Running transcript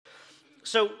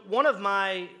So one of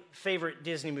my favorite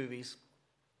Disney movies,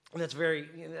 and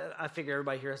I figure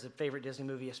everybody here has a favorite Disney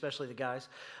movie, especially the guys,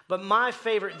 but my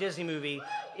favorite Disney movie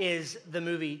is the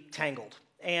movie Tangled.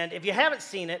 And if you haven't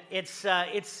seen it, it's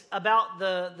about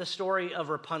the story of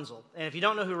Rapunzel. And if you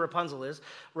don't know who Rapunzel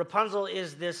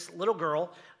is this little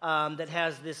girl that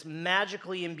has this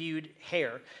magically imbued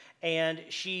hair. And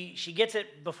she gets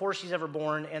it before she's ever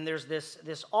born, and there's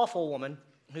this awful woman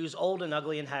who's old and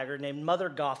ugly and haggard named Mother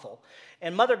Gothel.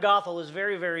 And Mother Gothel is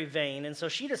very, very vain, and so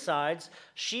she decides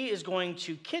she is going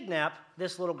to kidnap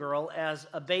this little girl as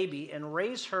a baby and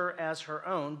raise her as her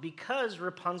own because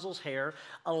Rapunzel's hair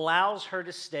allows her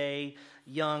to stay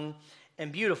young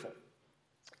and beautiful.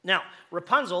 Now,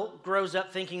 Rapunzel grows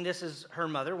up thinking this is her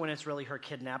mother when it's really her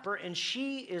kidnapper, and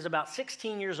she is about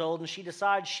 16 years old, and she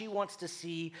decides she wants to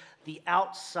see the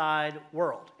outside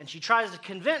world. And she tries to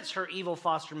convince her evil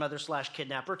foster mother /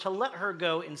 kidnapper to let her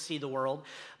go and see the world,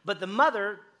 but the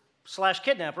mother /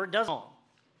 kidnapper doesn't.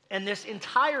 And this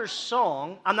entire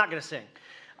song, I'm not going to sing,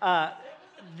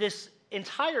 this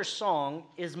entire song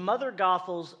is Mother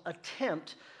Gothel's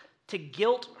attempt to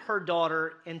guilt her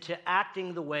daughter into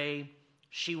acting the way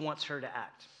she wants her to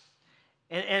act.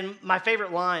 And my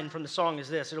favorite line from the song is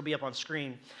this. It'll be up on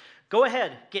screen. Go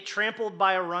ahead, get trampled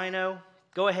by a rhino.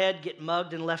 Go ahead, get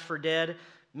mugged and left for dead.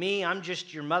 Me, I'm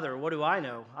just your mother. What do I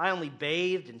know? I only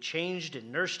bathed and changed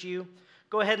and nursed you.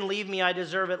 Go ahead and leave me. I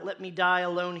deserve it. Let me die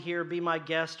alone here. Be my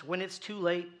guest. When it's too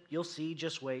late, you'll see.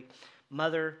 Just wait.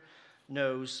 Mother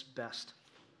knows best.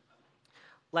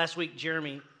 Last week,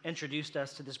 Jeremy introduced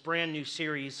us to this brand new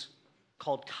series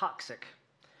called Toxic.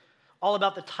 All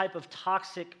about the type of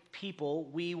toxic people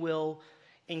we will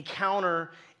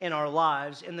encounter in our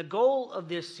lives. And the goal of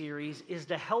this series is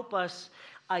to help us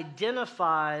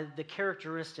identify the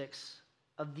characteristics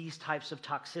of these types of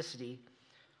toxicity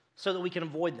so that we can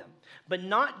avoid them. But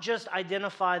not just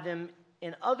identify them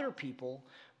in other people,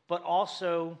 but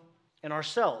also in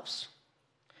ourselves.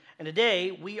 And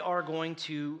today, we are going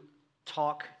to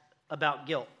talk about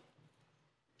guilt.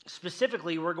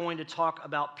 Specifically, we're going to talk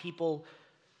about people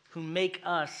who make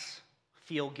us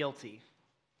feel guilty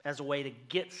as a way to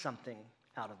get something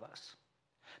out of us.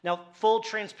 Now, full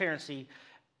transparency,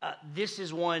 this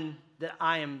is one that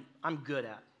I'm good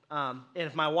at. And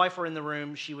if my wife were in the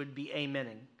room, she would be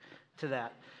amening to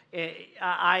that.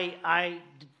 I'm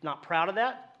not proud of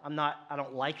that. I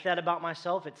don't like that about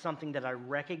myself. It's something that I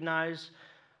recognize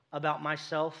about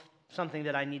myself, something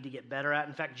that I need to get better at.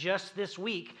 In fact, just this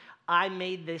week, I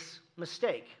made this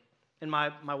mistake. And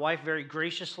my wife very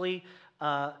graciously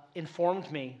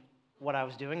informed me what I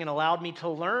was doing and allowed me to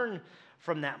learn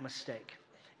from that mistake.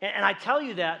 And I tell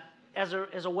you that as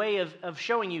a way of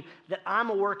showing you that I'm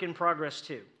a work in progress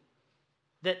too.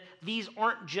 That these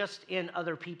aren't just in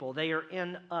other people, they are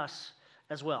in us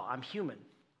as well. I'm human,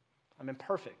 I'm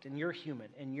imperfect, and you're human,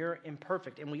 and you're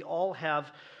imperfect, and we all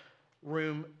have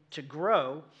room to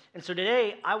grow. And so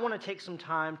today, I want to take some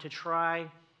time to try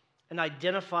and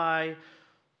identify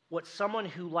what someone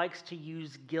who likes to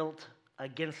use guilt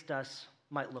against us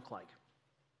might look like.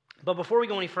 But before we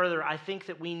go any further, I think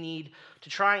that we need to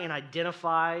try and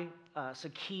identify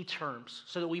some key terms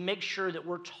so that we make sure that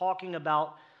we're talking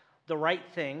about the right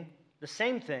thing, the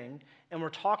same thing, and we're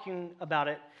talking about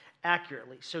it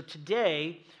accurately. So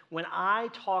today, when I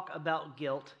talk about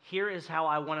guilt, here is how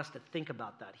I want us to think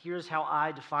about that. Here's how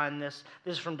I define this.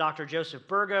 This is from Dr. Joseph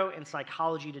Burgo in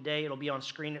Psychology Today. It'll be on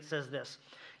screen. It says this.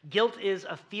 Guilt is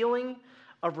a feeling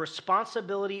of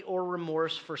responsibility or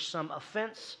remorse for some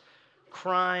offense,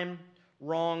 crime,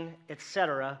 wrong,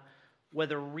 etc.,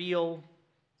 whether real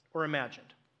or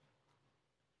imagined.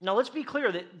 Now, let's be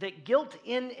clear that guilt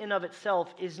in and of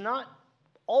itself is not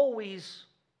always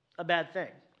a bad thing.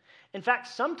 In fact,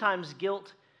 sometimes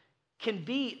guilt can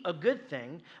be a good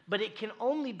thing, but it can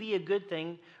only be a good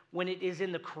thing when it is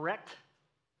in the correct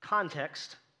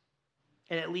context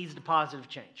and it leads to positive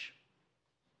change.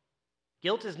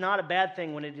 Guilt is not a bad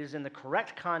thing when it is in the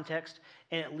correct context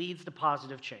and it leads to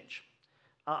positive change.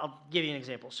 I'll give you an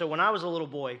example. So when I was a little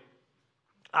boy,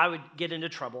 I would get into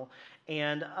trouble,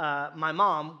 and my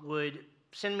mom would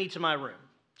send me to my room.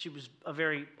 She was a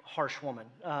very harsh woman,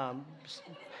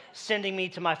 sending me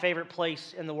to my favorite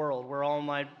place in the world where all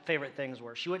my favorite things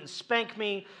were. She wouldn't spank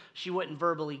me. She wouldn't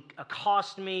verbally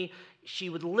accost me. She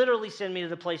would literally send me to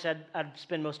the place I'd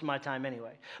spend most of my time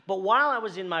anyway. But while I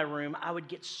was in my room, I would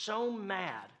get so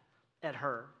mad at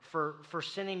her for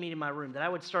sending me to my room that I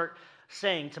would start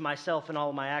saying to myself and all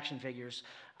of my action figures,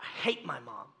 I hate my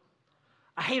mom.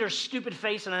 I hate her stupid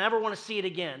face, and I never want to see it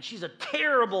again. She's a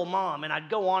terrible mom. And I'd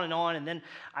go on, and then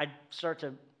I'd start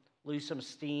to lose some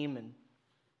steam, and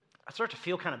I'd start to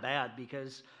feel kind of bad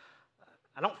because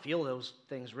I don't feel those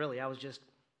things really. I was just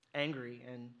angry,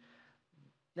 and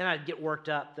then I'd get worked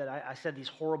up that I said these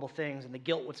horrible things, and the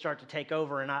guilt would start to take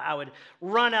over, and I would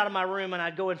run out of my room, and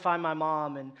I'd go and find my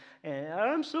mom, and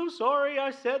I'm so sorry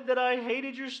I said that I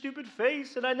hated your stupid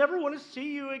face, and I never want to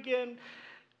see you again.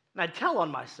 And I'd tell on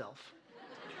myself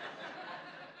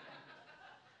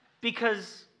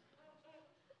because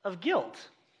of guilt,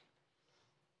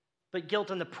 but guilt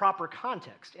in the proper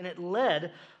context, and it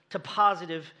led to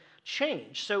positive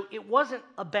change. So it wasn't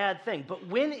a bad thing, but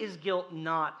when is guilt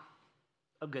not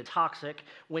a good toxic?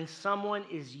 When someone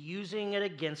is using it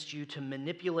against you to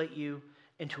manipulate you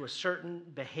into a certain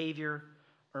behavior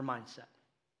or mindset.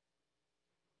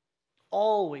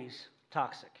 Always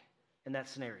toxic in that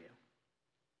scenario.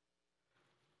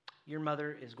 Your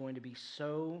mother is going to be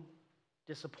so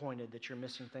disappointed that you're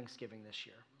missing Thanksgiving this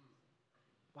year.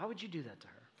 Why would you do that to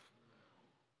her?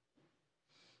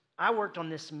 I worked on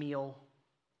this meal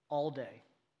all day,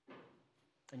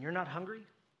 and you're not hungry?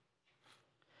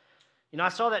 You know, I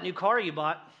saw that new car you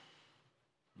bought.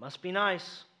 Must be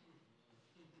nice.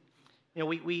 You know,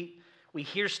 we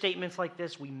hear statements like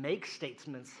this. We make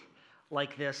statements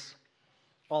like this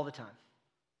all the time.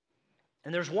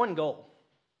 And there's one goal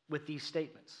with these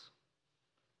statements: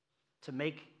 to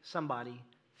make somebody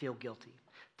feel guilty,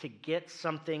 to get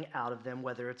something out of them,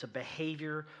 whether it's a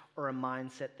behavior or a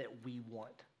mindset that we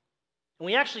want. And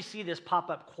we actually see this pop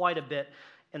up quite a bit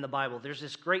in the Bible. There's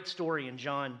this great story in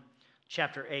John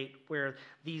chapter 8, where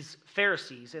these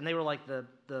Pharisees, and they were like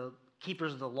the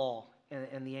keepers of the law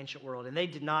in the ancient world, and they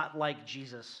did not like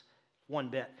Jesus one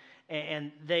bit.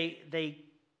 And they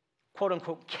quote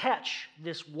unquote catch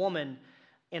this woman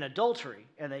in adultery,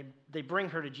 and they bring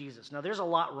her to Jesus. Now, there's a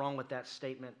lot wrong with that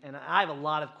statement, and I have a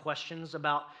lot of questions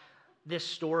about this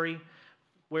story.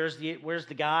 Where's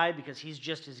the guy? Because he's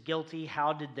just as guilty.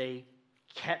 How did they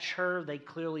catch her? They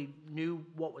clearly knew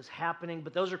what was happening,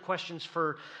 but those are questions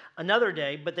for another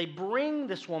day. But they bring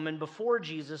this woman before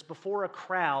Jesus, before a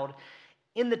crowd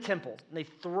in the temple, and they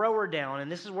throw her down, and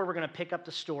this is where we're going to pick up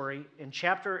the story in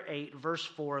chapter 8, verse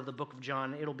 4 of the book of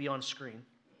John. It'll be on screen.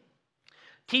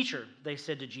 "Teacher," they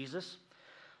said to Jesus,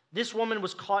 "this woman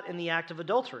was caught in the act of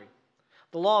adultery.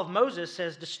 The law of Moses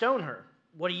says to stone her.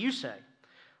 What do you say?"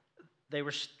 They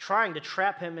were trying to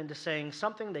trap him into saying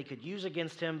something they could use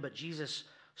against him, but Jesus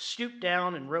stooped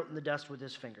down and wrote in the dust with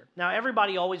his finger. Now,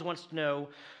 everybody always wants to know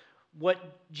what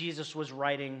Jesus was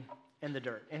writing in the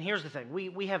dirt. And here's the thing.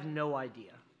 We have no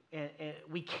idea. And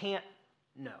we can't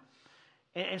know.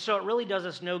 And so it really does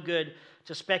us no good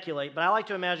to speculate. But I like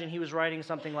to imagine he was writing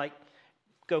something like,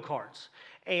 "Go Cards."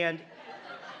 And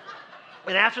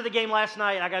after the game last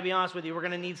night, I got to be honest with you, we're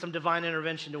going to need some divine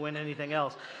intervention to win anything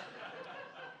else.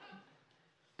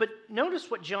 But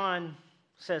notice what John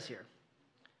says here.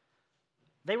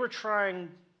 They were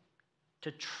trying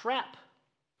to trap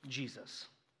Jesus.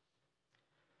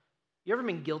 You ever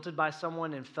been guilted by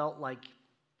someone and felt like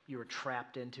you were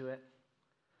trapped into it?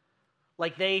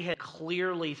 Like they had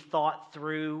clearly thought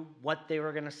through what they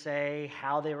were going to say,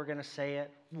 how they were going to say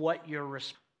it, what your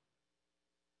response.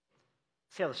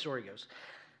 See how the story goes.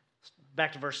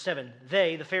 Back to verse 7.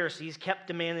 They, the Pharisees, kept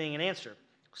demanding an answer.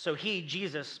 So he,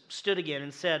 Jesus, stood again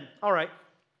and said, "All right,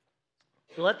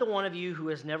 let the one of you who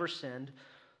has never sinned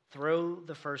throw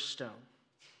the first stone."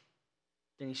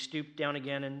 Then he stooped down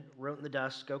again and wrote in the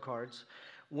dust, "Go Cards."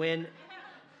 When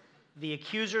the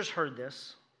accusers heard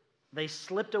this, they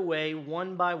slipped away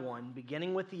one by one,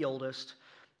 beginning with the oldest,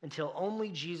 until only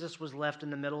Jesus was left in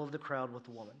the middle of the crowd with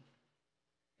the woman.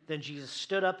 Then Jesus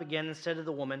stood up again and said to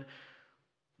the woman,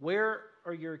 "Where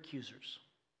are your accusers?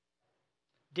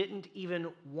 Didn't even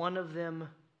one of them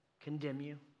condemn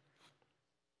you?"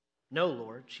 "No,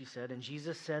 Lord," she said. And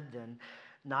Jesus said then,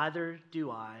 "Neither do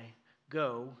I.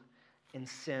 Go and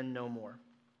sin no more."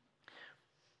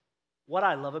 What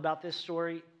I love about this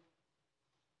story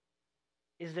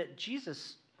is that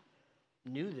Jesus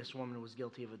knew this woman was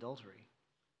guilty of adultery.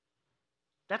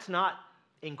 That's not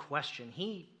in question.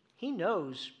 He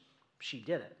knows she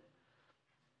did it.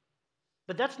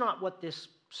 But that's not what this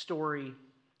story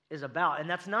is about. And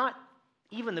that's not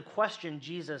even the question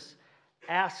Jesus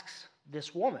asks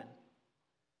this woman.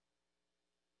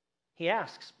 He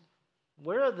asks,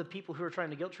 "Where are the people who are trying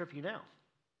to guilt trip you now?"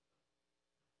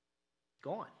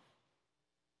 Gone.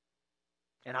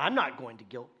 And I'm not going to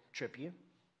guilt trip you.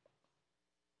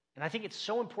 And I think it's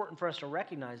so important for us to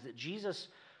recognize that Jesus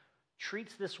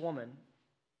treats this woman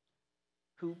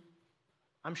who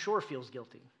I'm sure feels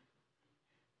guilty.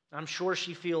 I'm sure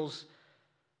she feels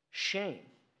shame.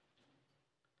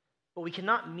 But we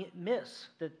cannot miss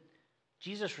that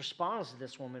Jesus responds to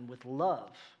this woman with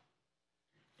love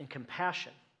and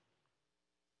compassion.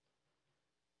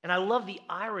 And I love the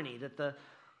irony that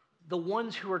the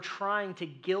ones who are trying to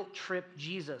guilt trip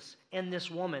Jesus and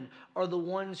this woman are the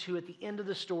ones who at the end of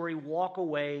the story walk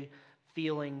away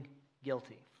feeling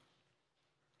guilty.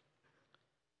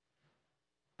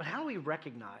 But how do we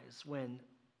recognize when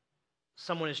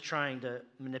someone is trying to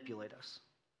manipulate us?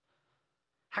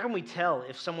 How can we tell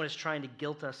if someone is trying to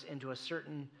guilt us into a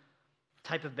certain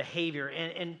type of behavior?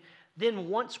 And then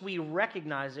once we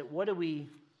recognize it, what do we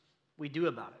do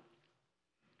about it?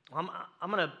 I'm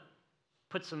going to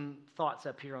put some thoughts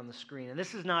up here on the screen. And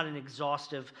this is not an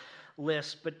exhaustive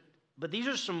list, but these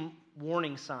are some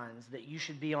warning signs that you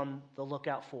should be on the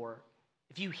lookout for.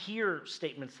 If you hear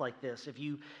statements like this, if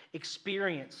you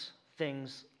experience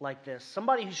things like this,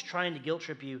 somebody who's trying to guilt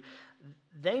trip you,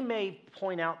 they may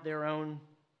point out their own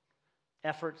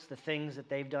efforts, the things that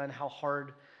they've done, how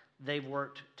hard they've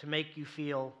worked to make you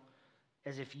feel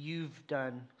as if you've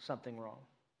done something wrong,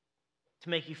 to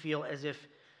make you feel as if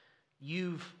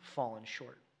you've fallen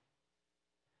short.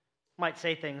 Might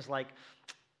say things like,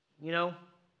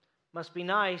 must be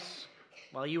nice.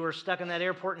 While you were stuck in that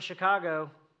airport in Chicago,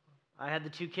 I had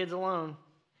the 2 kids alone.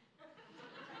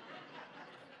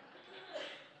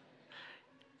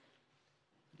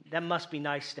 That must be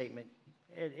nice statement.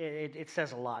 It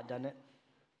says a lot, doesn't it?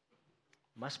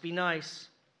 Must be nice.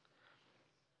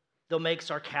 They'll make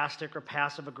sarcastic or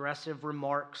passive-aggressive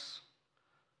remarks.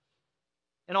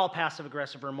 And all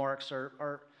passive-aggressive remarks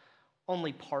are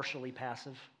only partially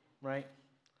passive, right?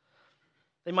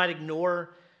 They might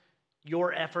ignore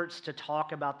your efforts to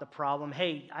talk about the problem.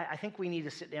 Hey, I think we need to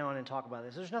sit down and talk about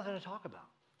this. There's nothing to talk about.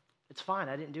 It's fine.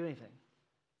 I didn't do anything.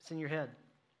 It's in your head.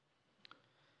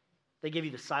 They give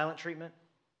you the silent treatment,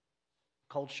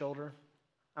 cold shoulder.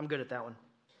 I'm good at that one.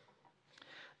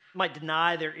 Might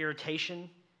deny their irritation,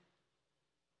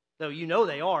 though you know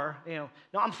they are. No,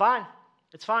 I'm fine.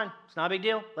 It's fine. It's not a big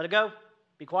deal. Let it go.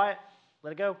 Be quiet.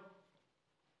 Let it go.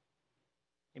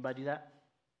 Anybody do that?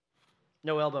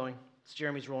 No elbowing. It's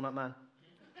Jeremy's rule, not mine.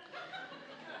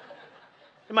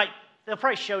 They'll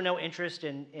probably show no interest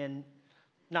in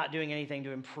not doing anything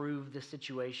to improve the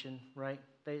situation, right?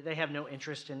 They have no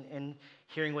interest in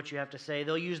hearing what you have to say.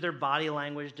 They'll use their body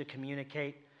language to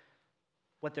communicate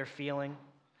what they're feeling.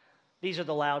 These are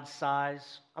the loud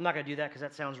sighs. I'm not going to do that because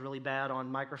that sounds really bad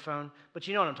on microphone, but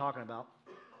you know what I'm talking about.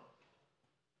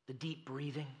 The deep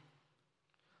breathing,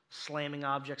 slamming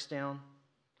objects down.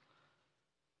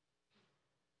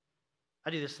 I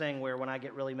do this thing where when I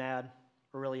get really mad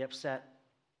or really upset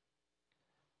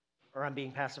or I'm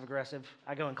being passive-aggressive,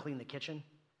 I go and clean the kitchen,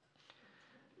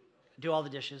 do all the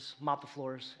dishes, mop the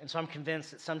floors. And so I'm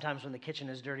convinced that sometimes when the kitchen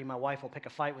is dirty, my wife will pick a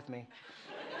fight with me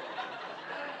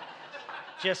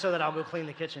just so that I'll go clean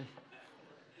the kitchen.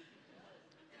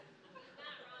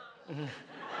 Mm-hmm.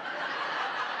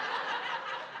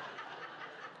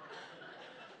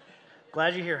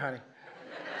 Glad you're here, honey.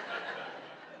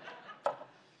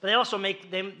 But they also make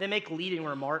leading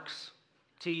remarks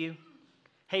to you.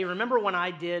 Hey, remember when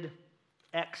I did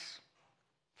X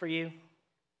for you?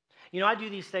 I do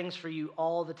these things for you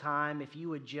all the time. If you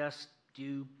would just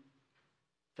do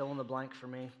fill in the blank for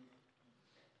me.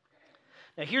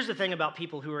 Now, here's the thing about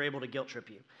people who are able to guilt trip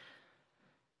you.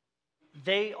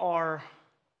 They are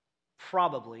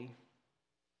probably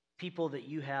people that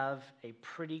you have a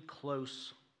pretty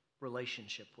close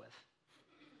relationship with.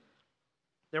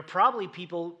 They're probably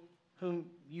people whom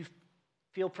you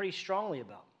feel pretty strongly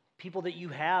about, people that you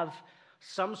have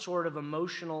some sort of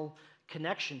emotional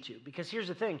connection to. Because here's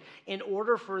the thing, in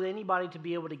order for anybody to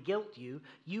be able to guilt you,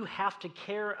 you have to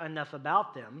care enough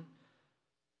about them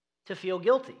to feel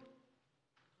guilty.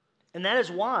 And that is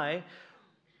why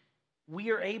we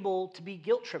are able to be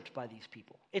guilt tripped by these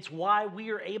people. It's why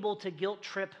we are able to guilt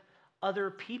trip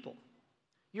other people.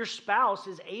 Your spouse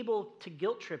is able to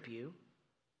guilt trip you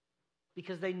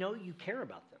because they know you care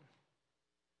about them.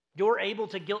 You're able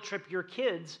to guilt trip your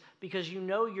kids because you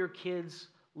know your kids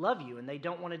love you and they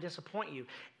don't want to disappoint you.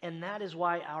 And that is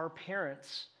why our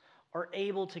parents are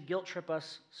able to guilt trip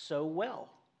us so well.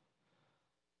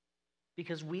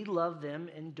 Because we love them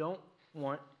and don't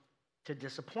want to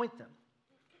disappoint them.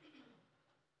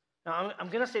 Now, I'm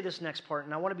going to say this next part,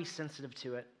 and I want to be sensitive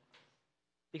to it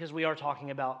because we are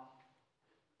talking about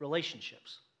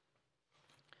relationships.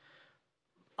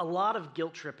 A lot of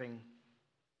guilt tripping,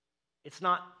 it's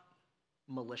not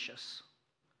malicious.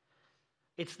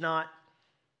 It's not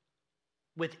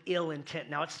with ill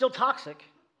intent. Now, it's still toxic.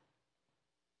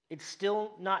 It's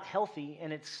still not healthy,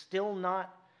 and it's still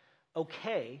not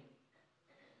okay.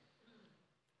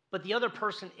 But the other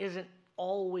person isn't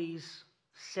always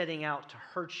setting out to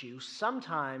hurt you.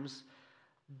 Sometimes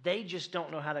they just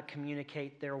don't know how to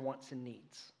communicate their wants and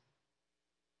needs.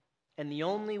 And the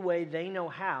only way they know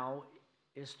how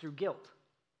is through guilt.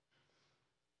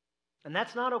 And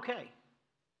that's not okay.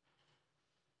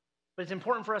 But it's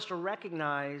important for us to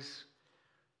recognize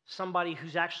somebody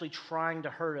who's actually trying to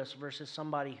hurt us versus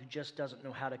somebody who just doesn't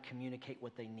know how to communicate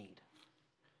what they need.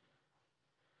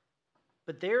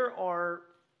 But there are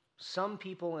some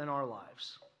people in our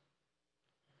lives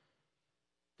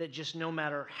that just no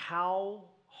matter how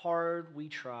hard we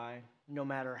try, no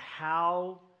matter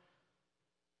how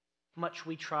much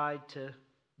we try to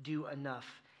do enough,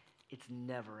 it's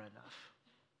never enough.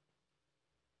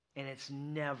 And it's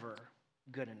never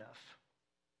good enough.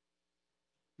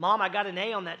 Mom, I got an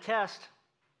A on that test.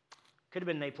 Could have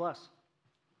been an A+.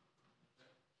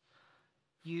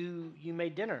 You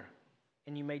made dinner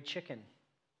and you made chicken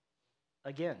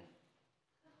again.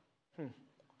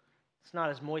 It's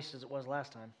not as moist as it was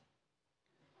last time.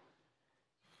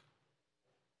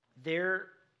 There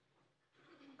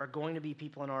are going to be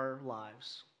people in our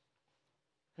lives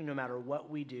who, no matter what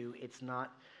we do, it's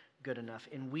not good enough.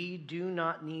 And we do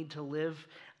not need to live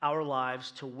our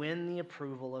lives to win the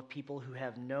approval of people who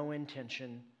have no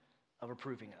intention of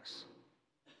approving us.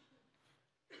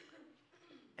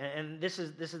 And this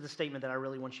is the statement that I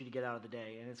really want you to get out of the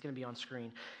day, and it's going to be on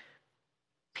screen.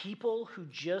 People who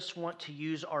just want to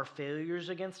use our failures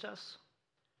against us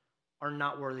are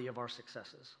not worthy of our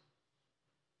successes.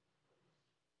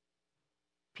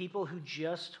 People who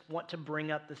just want to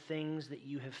bring up the things that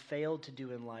you have failed to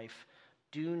do in life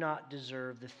do not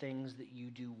deserve the things that you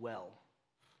do well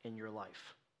in your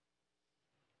life.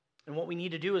 And what we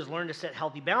need to do is learn to set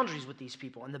healthy boundaries with these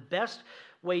people. And the best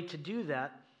way to do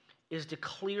that is to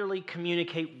clearly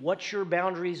communicate what your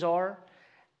boundaries are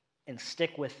and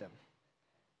stick with them.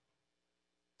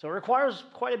 So it requires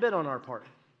quite a bit on our part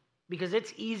because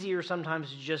it's easier sometimes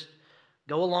to just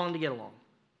go along to get along.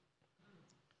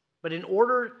 But in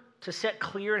order to set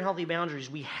clear and healthy boundaries,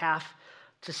 we have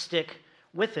to stick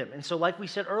with them. And so like we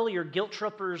said earlier, guilt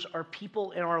trippers are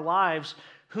people in our lives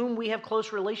whom we have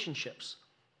close relationships.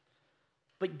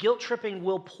 But guilt tripping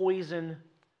will poison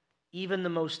even the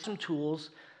most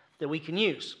tools that we can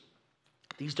use.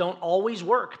 These don't always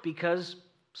work because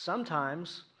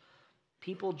sometimes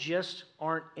people just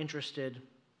aren't interested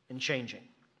in changing.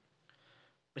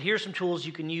 But here's some tools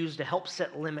you can use to help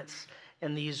set limits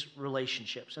in these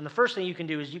relationships. And the first thing you can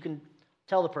do is you can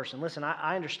tell the person, listen,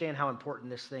 I understand how important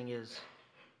this thing is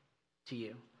to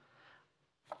you.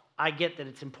 I get that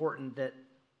it's important that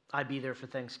I be there for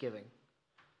Thanksgiving.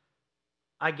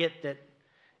 I get that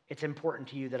it's important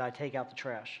to you that I take out the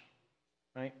trash,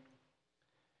 right?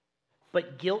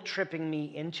 But guilt tripping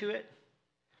me into it,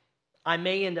 I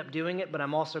may end up doing it, but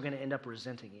I'm also going to end up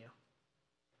resenting you.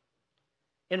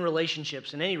 In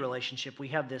relationships, in any relationship, we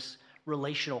have this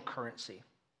relational currency,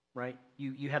 right?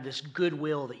 You have this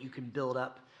goodwill that you can build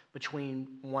up between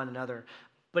one another,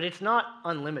 but it's not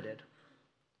unlimited.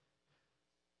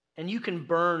 And you can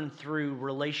burn through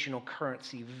relational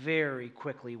currency very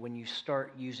quickly when you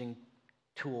start using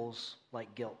tools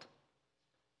like guilt.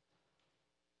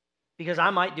 Because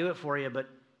I might do it for you, but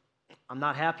I'm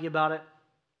not happy about it.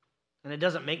 And it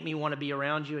doesn't make me want to be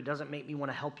around you. It doesn't make me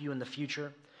want to help you in the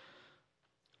future.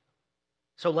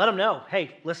 So let them know,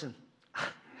 hey, listen,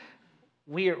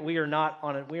 we are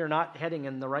not heading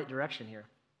in the right direction here.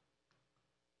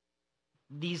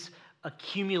 These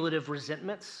accumulative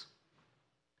resentments,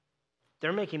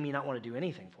 they're making me not want to do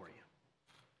anything for you.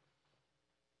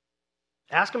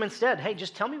 Ask them instead, hey,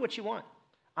 just tell me what you want.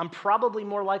 I'm probably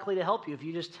more likely to help you if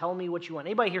you just tell me what you want.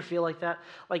 Anybody here feel like that?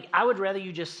 Like, I would rather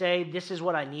you just say, this is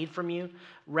what I need from you,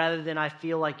 rather than I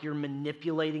feel like you're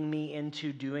manipulating me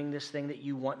into doing this thing that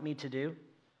you want me to do.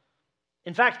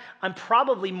 In fact, I'm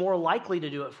probably more likely to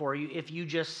do it for you if you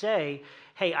just say,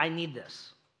 hey, I need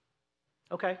this.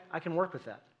 Okay, I can work with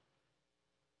that.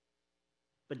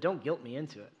 But don't guilt me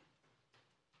into it.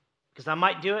 Because I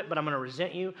might do it, but I'm going to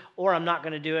resent you, or I'm not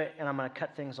going to do it, and I'm going to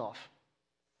cut things off.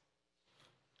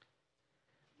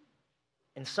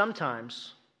 And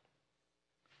sometimes,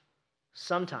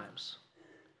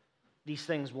 these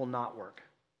things will not work.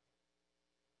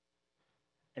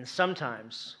 And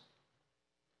sometimes,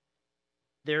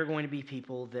 there are going to be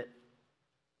people that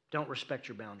don't respect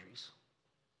your boundaries.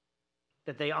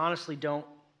 That they honestly don't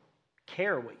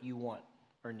care what you want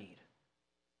or need.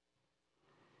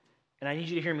 And I need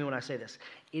you to hear me when I say this.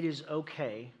 It is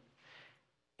okay,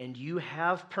 and you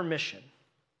have permission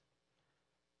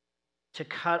to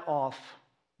cut off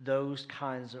those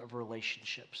kinds of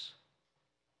relationships.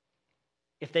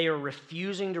 If they are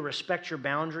refusing to respect your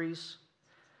boundaries,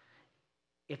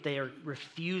 if they are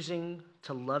refusing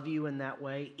to love you in that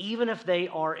way, even if they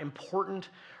are important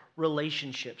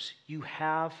relationships, you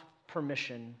have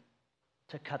permission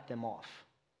to cut them off.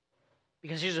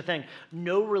 Because here's the thing,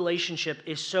 no relationship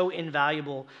is so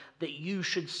invaluable that you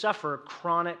should suffer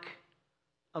chronic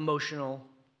emotional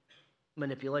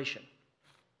manipulation.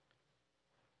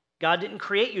 God didn't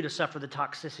create you to suffer the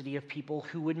toxicity of people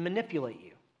who would manipulate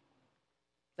you.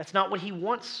 That's not what he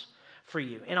wants for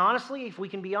you. And honestly, if we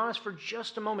can be honest for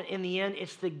just a moment, in the end,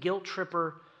 it's the guilt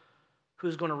tripper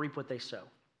who's going to reap what they sow.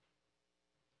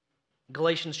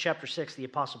 Galatians chapter 6, the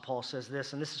Apostle Paul says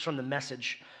this, and this is from the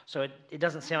Message, so it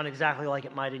doesn't sound exactly like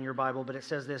it might in your Bible, but it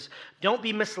says this: "Don't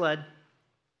be misled.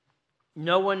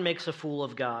 No one makes a fool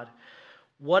of God.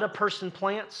 What a person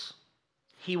plants,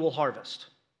 he will harvest.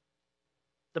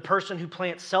 The person who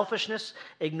plants selfishness,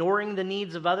 ignoring the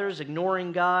needs of others,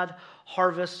 ignoring God,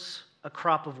 harvests a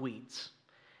crop of weeds.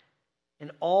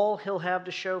 And all he'll have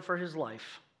to show for his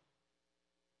life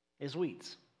is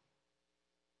weeds."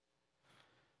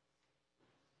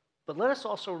 But let us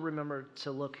also remember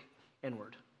to look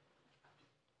inward,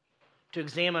 to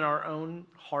examine our own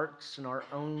hearts and our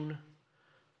own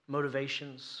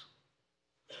motivations,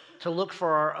 to look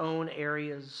for our own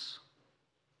areas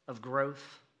of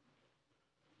growth,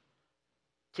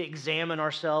 to examine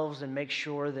ourselves and make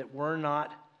sure that we're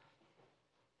not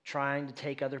trying to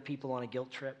take other people on a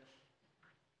guilt trip.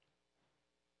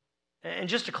 And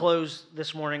just to close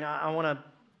this morning, I want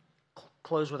to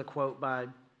close with a quote by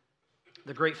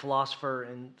the great philosopher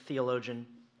and theologian,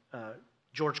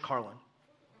 George Carlin.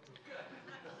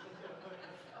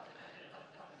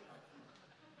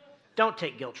 Don't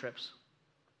take guilt trips.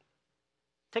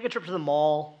 Take a trip to the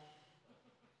mall.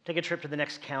 Take a trip to the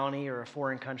next county or a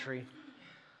foreign country.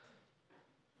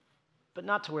 But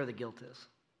not to where the guilt is.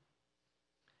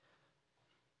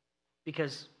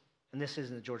 Because, and this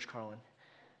isn't George Carlin,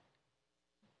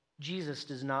 Jesus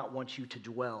does not want you to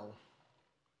dwell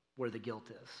where the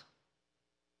guilt is.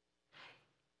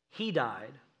 He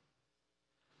died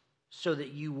so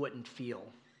that you wouldn't feel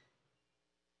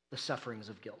the sufferings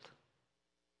of guilt.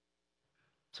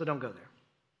 So don't go there.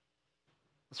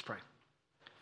 Let's pray.